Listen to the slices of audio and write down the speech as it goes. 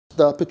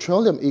The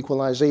Petroleum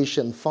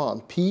Equalization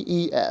Fund,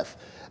 PEF,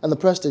 and the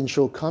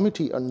Presidential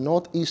Committee on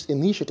Northeast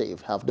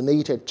Initiative have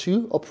donated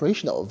 2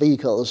 operational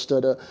vehicles to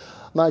the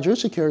Nigeria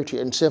Security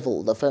and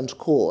Civil Defense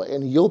Corps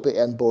in Yobe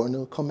and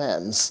Borno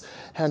commands,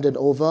 handed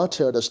over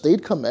to the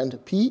State Command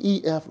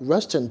PEF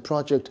Western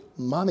Project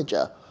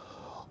Manager.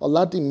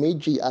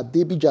 Oladimeji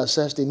Adebija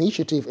says the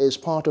initiative is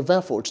part of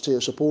efforts to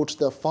support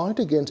the fight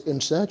against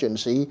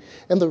insurgency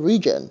in the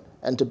region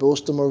and to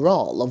boost the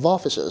morale of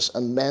officers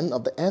and men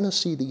of the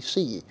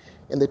NSCDC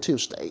in the 2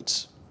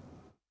 states.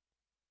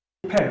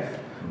 PEF,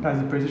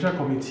 that's the Presidential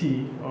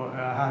Committee,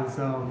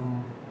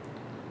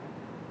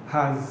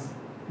 has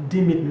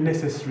deemed it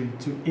necessary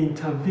to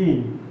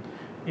intervene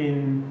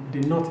in the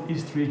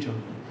Northeast region.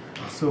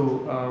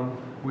 So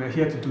we are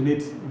here to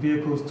donate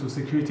vehicles to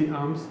security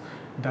arms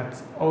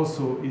that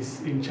also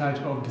is in charge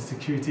of the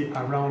security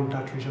around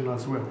that region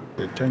as well.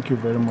 Thank you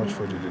very much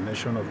for the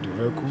donation of the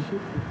vehicle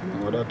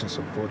in order to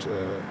support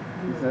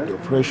the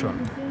operation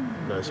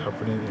that is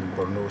happening in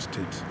Borno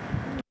State.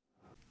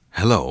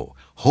 Hello,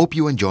 hope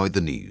you enjoyed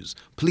the news.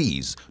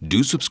 Please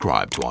do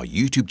subscribe to our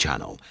YouTube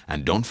channel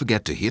and don't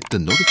forget to hit the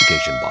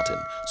notification button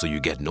so you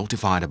get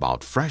notified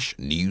about fresh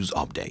news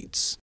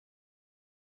updates.